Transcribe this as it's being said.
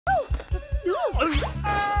3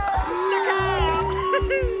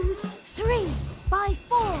 by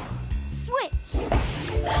 4. Switch.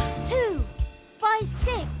 2 by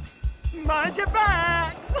 6. Mind your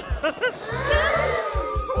backs!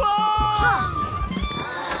 Whoa!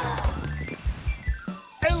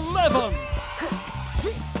 11.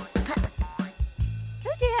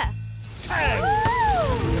 Oh dear. 10.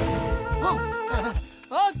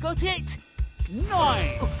 I've got it.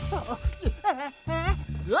 9. Oh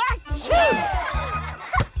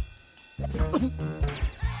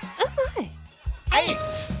my. 8.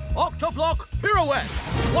 Octoblock, pirouette.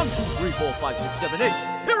 1, 2, 3, 4, 5, 6, 7, 8.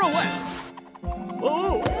 Pirouette.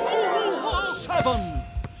 Oh. 7.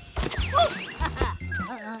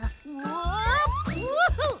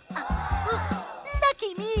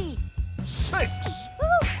 Lucky me. 6.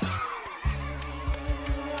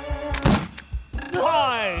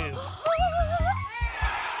 5.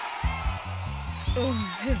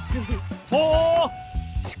 4.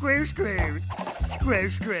 Screw, screw. Screw,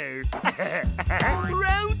 screw.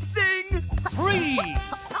 Round thing. 3.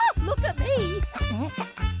 Oh, look at me.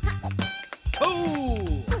 2.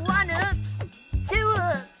 1 oops. 2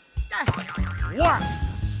 oops. 1.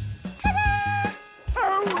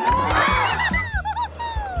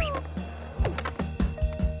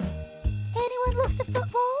 Anyone lost a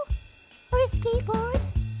football? Or a skateboard?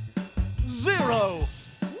 0.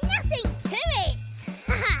 Nothing to it!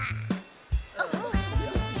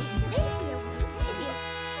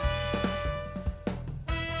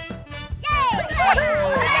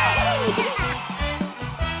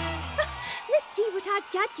 Let's see what our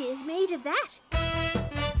judges made of that.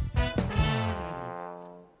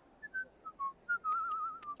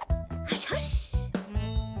 Hush, hush.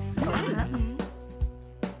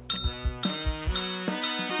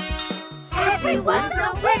 Everyone's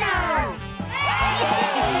a winner!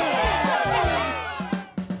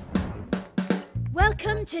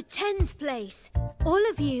 Welcome to 10's place. All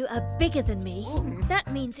of you are bigger than me.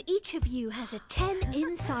 That means each of you has a 10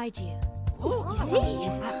 inside you. You see,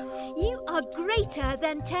 you are greater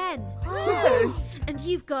than 10. Yes. And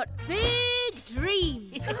you've got big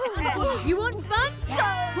dreams. You want fun?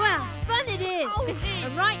 Well, fun it is.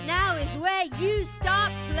 And right now is where you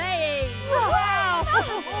start playing. Wow.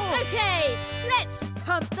 Okay, let's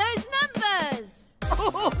pump those numbers.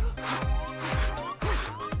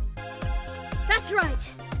 That's right.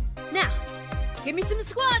 Now, give me some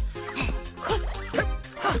squats.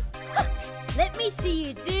 Let me see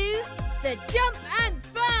you do the jump and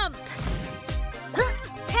bump.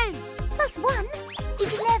 10 plus 1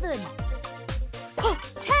 is 11.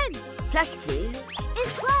 10 plus 2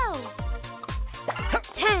 is 12.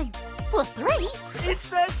 10 plus 3 It's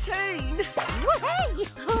 13. Whee!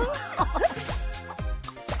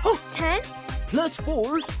 10 Plus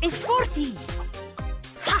 4 is 40.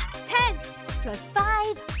 10 plus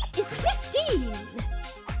 5 is 15.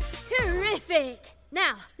 Terrific.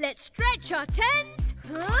 Now, let's stretch our 10s.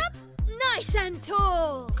 Up, nice and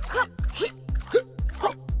tall.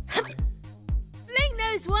 Fling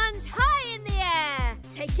those ones high in the air.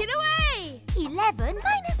 Take it away. 11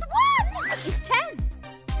 minus 1 is 10.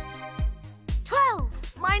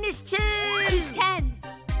 12 minus 2 is 10.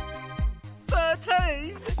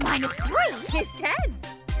 13. Minus 3 is 10.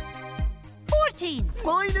 14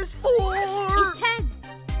 Minus 4 is 10.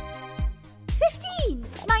 15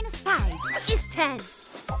 minus 5 is 10.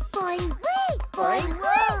 Boing, wee, boing,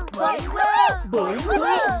 woo, boing, woo, boing, woo,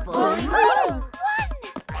 boing, woo. 1,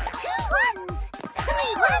 2 ones,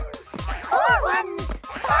 3 ones, 4 ones,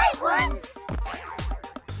 5 ones.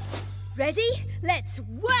 Ready? Let's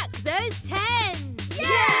work those 10s.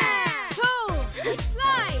 Yeah! Tall,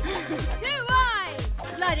 slide, 2 eyes.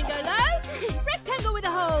 Slide and go low. Rectangle with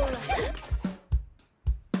a hole.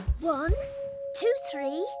 1, 2,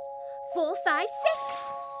 3, 4, 5, 6.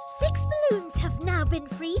 6 balloons have now been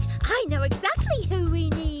freed. I know exactly who we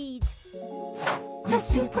need. The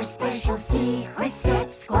super special secret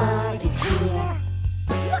step squad is here.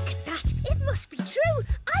 Look at that. It must be true.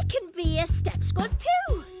 I can be a step squad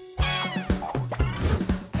too.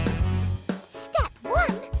 Step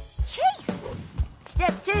 1, chase.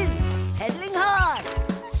 Step 2, pedaling hard.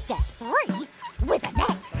 Step 3, with a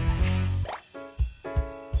net.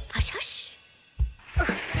 Hush, hush.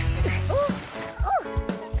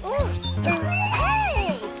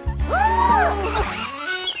 Hey! 1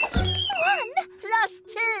 plus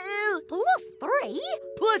 2 plus 3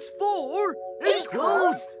 plus 4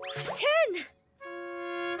 equals 10.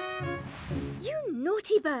 You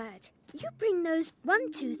naughty bird. You bring those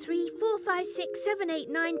 1, 2, 3, 4, 5, 6, 7, 8,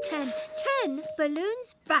 9, 10. 10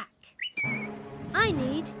 balloons back. I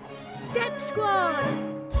need Step Squad.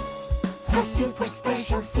 the super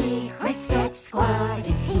special secret step squad.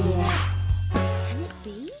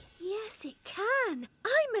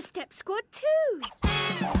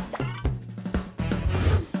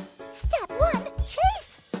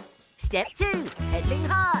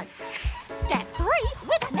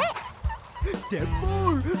 Step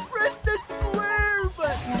 4, press the square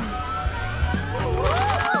button.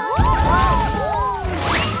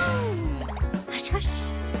 Hush, hush.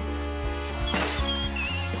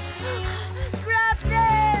 Grab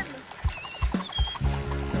them!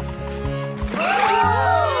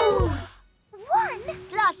 1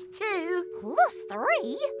 plus 2 plus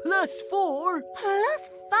 3 Plus 4. plus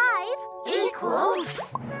 5 Equals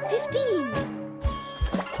 15.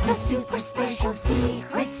 the super special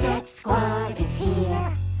secret step squad is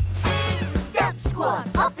here. Step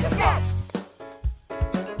squad, up